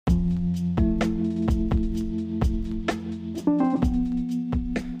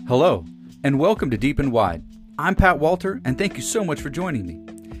Hello, and welcome to Deep and Wide. I'm Pat Walter, and thank you so much for joining me.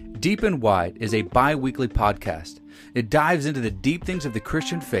 Deep and Wide is a bi-weekly podcast. It dives into the deep things of the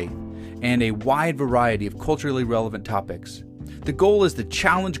Christian faith and a wide variety of culturally relevant topics. The goal is to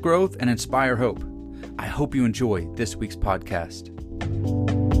challenge growth and inspire hope. I hope you enjoy this week's podcast.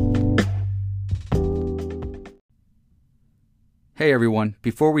 Hey everyone,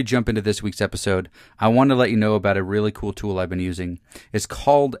 before we jump into this week's episode, I want to let you know about a really cool tool I've been using. It's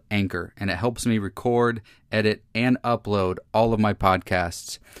called Anchor, and it helps me record, edit, and upload all of my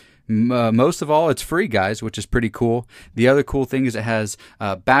podcasts. Most of all, it's free, guys, which is pretty cool. The other cool thing is it has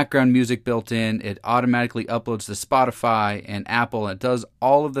background music built in. It automatically uploads to Spotify and Apple, and it does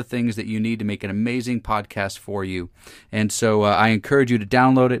all of the things that you need to make an amazing podcast for you. And so I encourage you to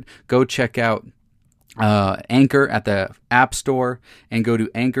download it. Go check out Anchor at the App Store and go to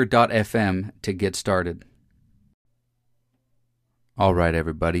anchor.fm to get started. All right,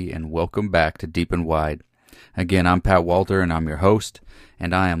 everybody, and welcome back to Deep and Wide. Again, I'm Pat Walter, and I'm your host,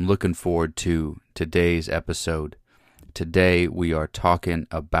 and I am looking forward to today's episode. Today, we are talking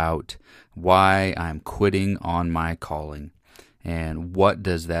about why I'm quitting on my calling, and what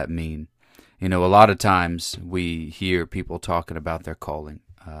does that mean? You know, a lot of times we hear people talking about their calling.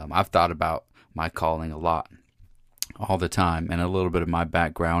 I've thought about my calling a lot, all the time, and a little bit of my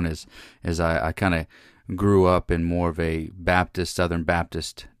background is I kind of grew up in more of a Baptist, Southern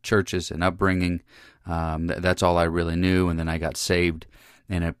Baptist churches and upbringing. That's all I really knew, and then I got saved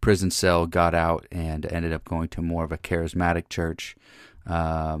in a prison cell, got out, and ended up going to more of a charismatic church.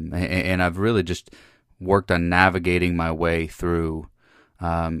 And I've really just worked on navigating my way through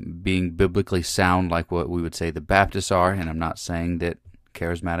being biblically sound, like what we would say the Baptists are, and I'm not saying that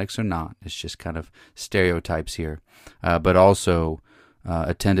charismatics are not. It's just kind of stereotypes here, but also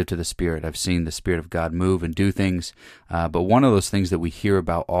attentive to the Spirit. I've seen the Spirit of God move and do things, but one of those things that we hear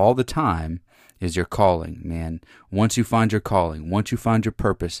about all the time is your calling, man. Once you find your calling, once you find your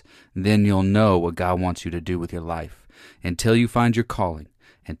purpose, then you'll know what God wants you to do with your life. Until you find your calling,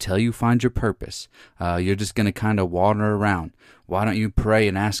 until you find your purpose, you're just going to kind of wander around. Why don't you pray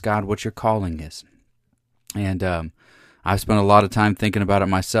and ask God what your calling is? And I've spent a lot of time thinking about it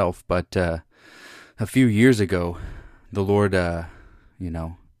myself, but a few years ago, the Lord,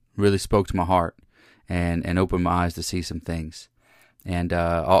 really spoke to my heart and opened my eyes to see some things. And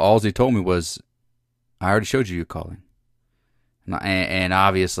all He told me was, I already showed you your calling. And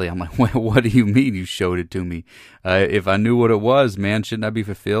obviously, I'm like, what do you mean you showed it to me? If I knew what it was, man, shouldn't I be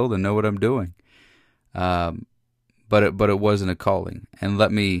fulfilled and know what I'm doing? But it wasn't a calling. And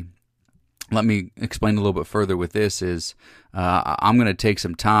let me explain a little bit further with this is I'm going to take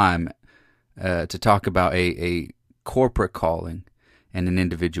some time to talk about a corporate calling and an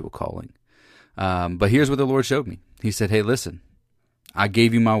individual calling. But here's what the Lord showed me. He said, hey, listen, I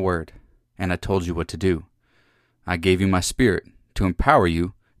gave you my word, and I told you what to do. I gave you my Spirit to empower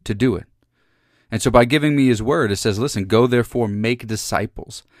you to do it. And so by giving me His word, it says, listen, go therefore make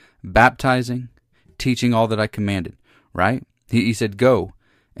disciples, baptizing, teaching all that I commanded, right? He said, go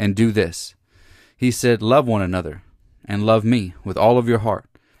and do this. He said, love one another and love me with all of your heart.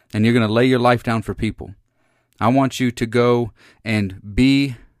 And you're going to lay your life down for people. I want you to go and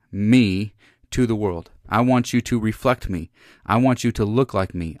be me to the world. I want you to reflect me. I want you to look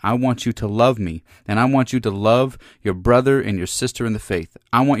like me. I want you to love me. And I want you to love your brother and your sister in the faith.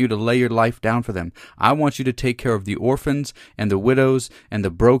 I want you to lay your life down for them. I want you to take care of the orphans and the widows and the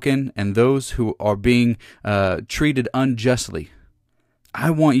broken and those who are being treated unjustly.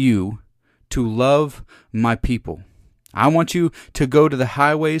 I want you to love my people. I want you to go to the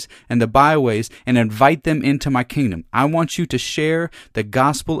highways and the byways and invite them into my kingdom. I want you to share the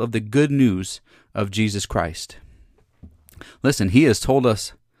gospel of the good news of Jesus Christ. Listen, He has told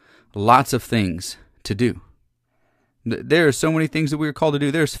us lots of things to do. There are so many things that we are called to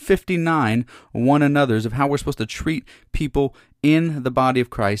do. There's 59 one another's of how we're supposed to treat people in the body of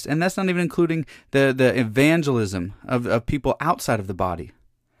Christ. And that's not even including the evangelism of people outside of the body.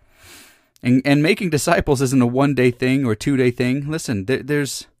 And making disciples isn't a one-day thing or a two-day thing. Listen,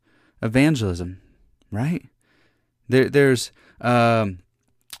 there's evangelism, right? There's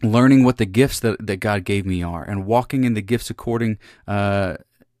learning what the gifts that God gave me are and walking in the gifts according to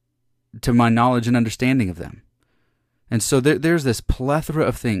my knowledge and understanding of them. And so there's this plethora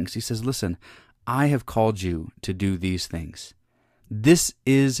of things. He says, listen, I have called you to do these things. This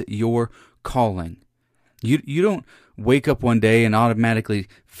is your calling. You don't wake up one day and automatically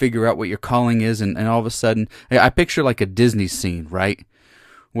figure out what your calling is, and all of a sudden, I picture like a Disney scene, right?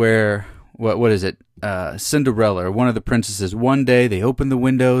 Where, what is it? Cinderella, or one of the princesses, one day they open the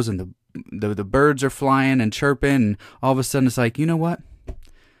windows and the birds are flying and chirping, and all of a sudden it's like, you know what?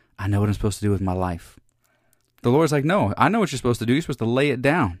 I know what I'm supposed to do with my life. The Lord's like, no, I know what you're supposed to do. You're supposed to lay it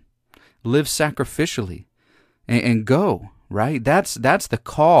down, live sacrificially, and go, right? That's the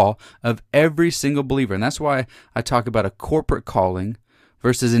call of every single believer. And that's why I talk about a corporate calling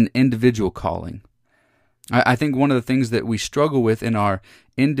versus an individual calling. I think one of the things that we struggle with in our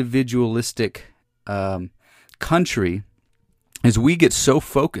individualistic country is we get so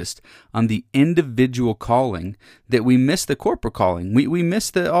focused on the individual calling that we miss the corporate calling. We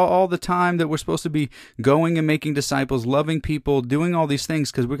miss all the time that we're supposed to be going and making disciples, loving people, doing all these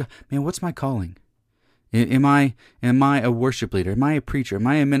things because man, what's my calling? Am I a worship leader? Am I a preacher? Am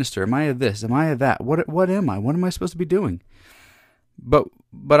I a minister? Am I a this? Am I a that? What am I? What am I supposed to be doing? But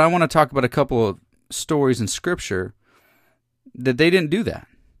I want to talk about a couple of stories in Scripture that they didn't do that.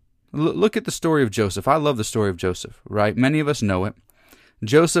 Look at the story of Joseph. I love the story of Joseph, right? Many of us know it.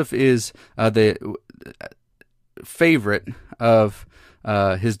 Joseph is the favorite of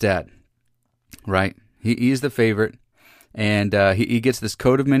his dad, right? He's the favorite, and he gets this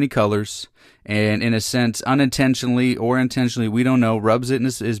coat of many colors, and in a sense, unintentionally or intentionally, we don't know, rubs it in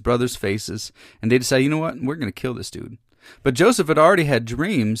his brother's faces, and they decide, you know what, we're going to kill this dude. But Joseph had already had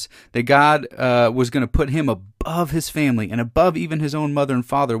dreams that God was going to put him above his family and above even his own mother and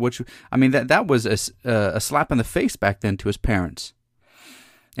father, which, I mean, that was a slap in the face back then to his parents.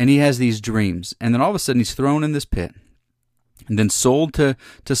 And he has these dreams. And then all of a sudden he's thrown in this pit and then sold to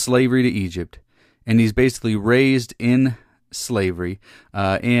slavery to Egypt. And he's basically raised in slavery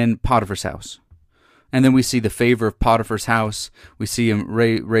in Potiphar's house. And then we see the favor of Potiphar's house. We see him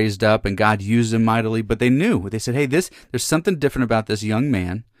raised up, and God used him mightily. But they knew. They said, hey, there's something different about this young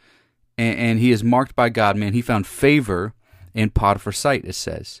man, and he is marked by God, man. He found favor in Potiphar's sight, it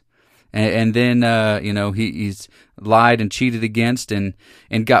says. And then, he's lied and cheated against and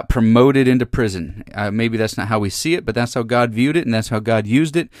got promoted into prison. Maybe that's not how we see it, but that's how God viewed it, and that's how God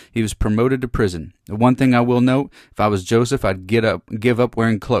used it. He was promoted to prison. The one thing I will note, if I was Joseph, I'd give up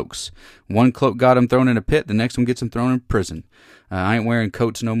wearing cloaks. One cloak got him thrown in a pit, the next one gets him thrown in prison. I ain't wearing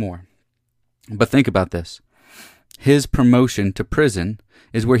coats no more. But think about this. His promotion to prison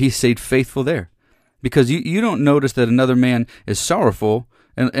is where he stayed faithful there. Because you don't notice that another man is sorrowful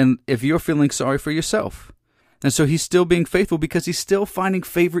and if you're feeling sorry for yourself. And so he's still being faithful because he's still finding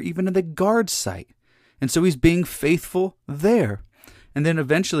favor even in the guard's sight. And so he's being faithful there. And then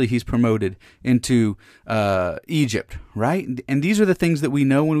eventually he's promoted into Egypt, right? And these are the things that we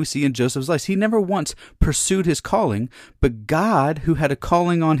know when we see in Joseph's life. He never once pursued his calling, but God, who had a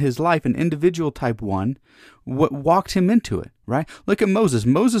calling on his life, an individual type one, walked him into it, right? Look at Moses.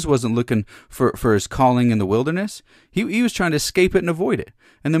 Moses wasn't looking for his calling in the wilderness. He was trying to escape it and avoid it.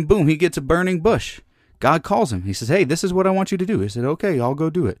 And then boom, he gets a burning bush. God calls him. He says, hey, this is what I want you to do. He said, okay, I'll go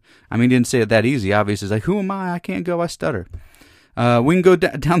do it. I mean, he didn't say it that easy, obviously. He's like, who am I? I can't go. I stutter. We can go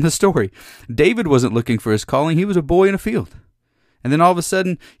down the story. David wasn't looking for his calling. He was a boy in a field. And then all of a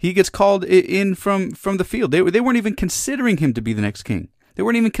sudden, he gets called in from the field. They weren't even considering him to be the next king. They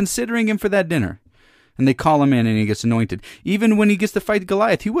weren't even considering him for that dinner. And they call him in and he gets anointed. Even when he gets to fight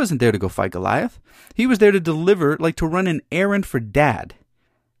Goliath, he wasn't there to go fight Goliath. He was there to deliver, like to run an errand for dad.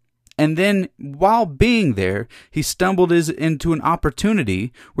 And then while being there, he stumbled into an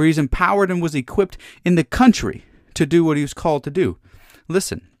opportunity where he's empowered and was equipped in the country to do what he was called to do.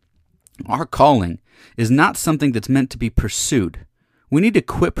 Listen, our calling is not something that's meant to be pursued. We need to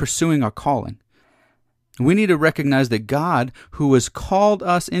quit pursuing our calling. We need to recognize that God, who has called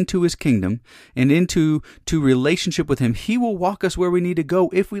us into his kingdom and into relationship with him, he will walk us where we need to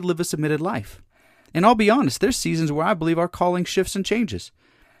go if we live a submitted life. And I'll be honest, there's seasons where I believe our calling shifts and changes.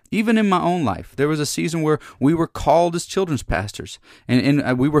 Even in my own life, there was a season where we were called as children's pastors,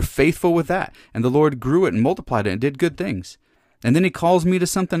 and we were faithful with that, and the Lord grew it and multiplied it and did good things. And then he calls me to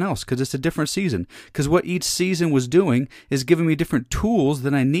something else because it's a different season. Because what each season was doing is giving me different tools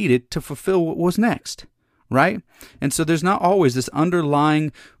that I needed to fulfill what was next, right? And so there's not always this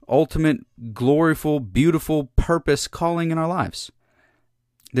underlying, ultimate, gloriful, beautiful purpose calling in our lives.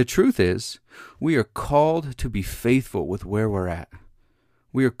 The truth is, we are called to be faithful with where we're at.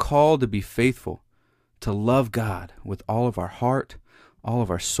 We are called to be faithful, to love God with all of our heart, all of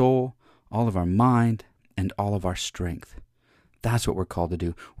our soul, all of our mind, and all of our strength. That's what we're called to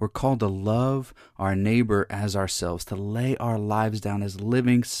do. We're called to love our neighbor as ourselves, to lay our lives down as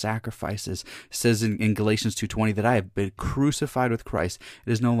living sacrifices. It says in Galatians 2:20 that I have been crucified with Christ.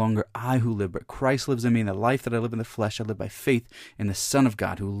 It is no longer I who live, but Christ lives in me. And the life that I live in the flesh, I live by faith in the Son of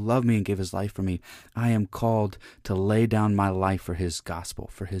God who loved me and gave his life for me. I am called to lay down my life for his gospel,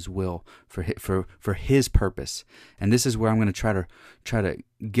 for his will, for his purpose. And this is where I'm going to try to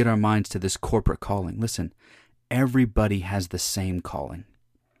get our minds to this corporate calling. Listen. Everybody has the same calling.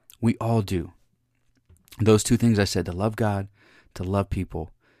 We all do. Those two things I said, to love God, to love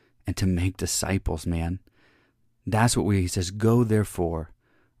people, and to make disciples, man. That's what he says, go therefore,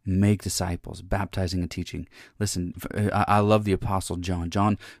 make disciples, baptizing and teaching. Listen, I love the Apostle John.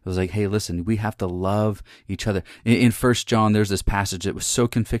 John was like, hey, listen, we have to love each other. In 1 John, there's this passage that was so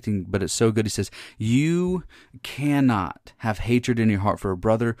convicting, but it's so good. He says, you cannot have hatred in your heart for a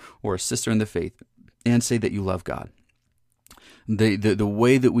brother or a sister in the faith and say that you love God. The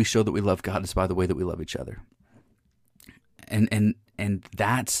way that we show that we love God is by the way that we love each other. And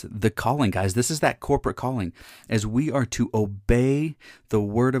that's the calling, guys. This is that corporate calling, as we are to obey the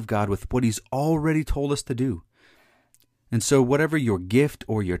word of God with what he's already told us to do. And so whatever your gift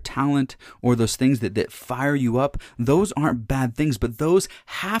or your talent or those things that fire you up, those aren't bad things, but those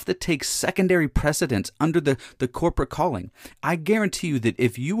have to take secondary precedence under the corporate calling. I guarantee you that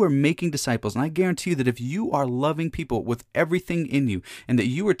if you are making disciples, and I guarantee you that if you are loving people with everything in you, and that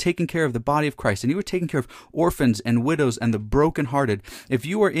you are taking care of the body of Christ, and you are taking care of orphans and widows and the brokenhearted, if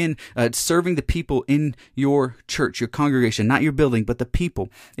you are in serving the people in your church, your congregation, not your building, but the people,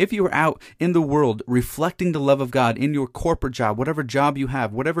 if you are out in the world reflecting the love of God in your corporate job, whatever job you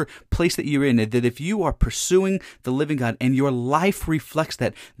have, whatever place that you're in, that if you are pursuing the living God and your life reflects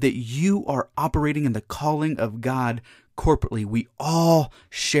that you are operating in the calling of God corporately. We all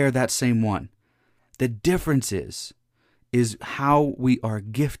share that same one. The difference is how we are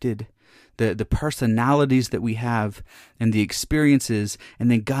gifted, the personalities that we have and the experiences,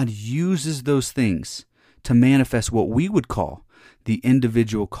 and then God uses those things to manifest what we would call the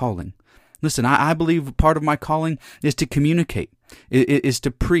individual calling. Listen, I believe part of my calling is to communicate, is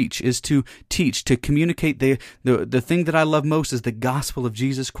to preach, is to teach, to communicate. The thing that I love most is the gospel of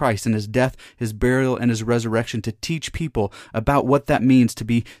Jesus Christ and his death, his burial, and his resurrection, to teach people about what that means to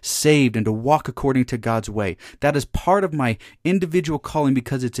be saved and to walk according to God's way. That is part of my individual calling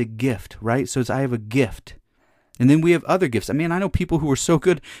because it's a gift, right? So I have a gift. And then we have other gifts. I mean, I know people who are so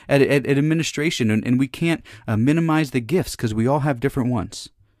good at administration, and we can't minimize the gifts because we all have different ones.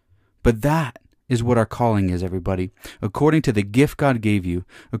 But that is what our calling is, everybody. According to the gift God gave you,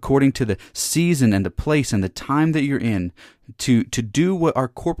 according to the season and the place and the time that you're in, to do what our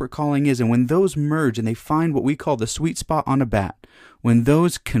corporate calling is. And when those merge and they find what we call the sweet spot on a bat, when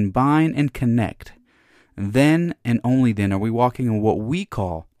those combine and connect, then and only then are we walking in what we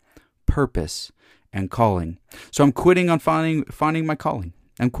call purpose and calling. So I'm quitting on finding my calling.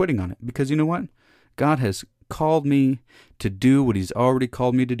 I'm quitting on it because you know what? God has called me to do what he's already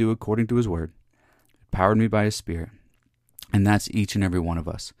called me to do according to his word, empowered me by his Spirit, and that's each and every one of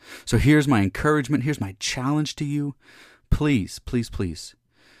us. So here's my encouragement, here's my challenge to you. Please, please, please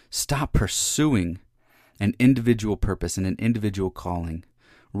stop pursuing an individual purpose and an individual calling.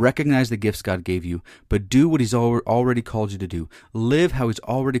 Recognize the gifts God gave you, but do what he's already called you to do. Live how he's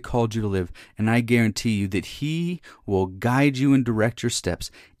already called you to live, and I guarantee you that he will guide you and direct your steps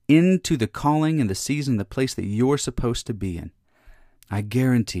into the calling and the season, the place that you're supposed to be in. I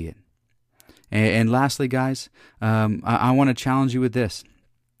guarantee it. And lastly, guys, I want to challenge you with this.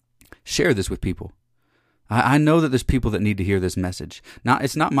 Share this with people. I know that there's people that need to hear this message.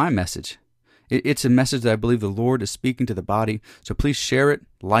 It's not my message. It's a message that I believe the Lord is speaking to the body. So please share it,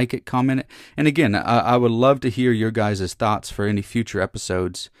 like it, comment it. And again, I would love to hear your guys' thoughts for any future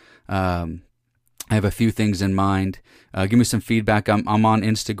episodes. I have a few things in mind. Give me some feedback. I'm on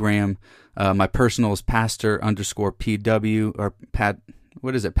Instagram. My personal is pastor_PW or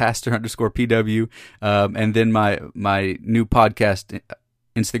pastor_PW. And then my new podcast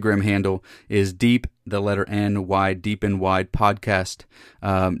Instagram handle is Deep and Wide podcast.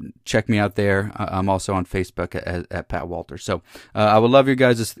 Check me out there. I'm also on Facebook at Pat Walter. So I would love your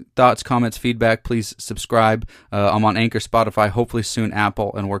guys' thoughts, comments, feedback. Please subscribe. I'm on Anchor, Spotify, hopefully soon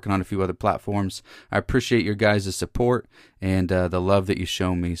Apple, and working on a few other platforms. I appreciate your guys' support and the love that you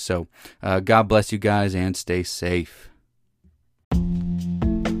show me. So God bless you guys and stay safe.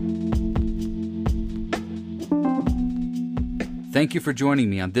 Thank you for joining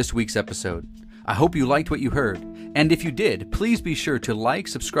me on this week's episode. I hope you liked what you heard, and if you did, please be sure to like,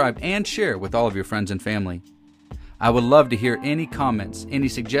 subscribe, and share with all of your friends and family. I would love to hear any comments, any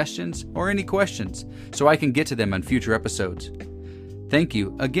suggestions, or any questions, so I can get to them on future episodes. Thank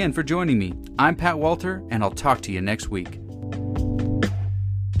you again for joining me. I'm Pat Walter, and I'll talk to you next week.